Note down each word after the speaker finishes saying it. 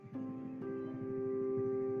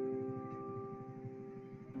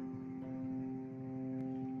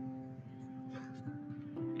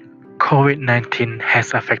COVID-19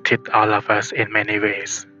 has affected all of us in many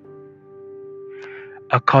ways.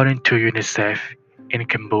 According to UNICEF, in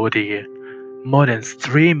Cambodia, more than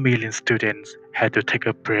 3 million students had to take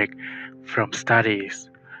a break from studies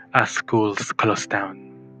as schools closed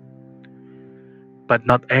down. But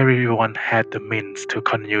not everyone had the means to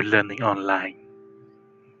continue learning online.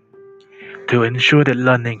 To ensure that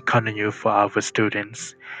learning continues for our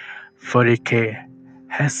students, 40K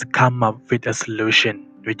has come up with a solution,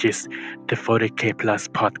 which is the 40K Plus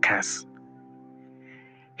podcast.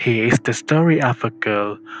 Here is the story of a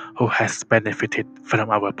girl who has benefited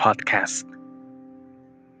from our podcast.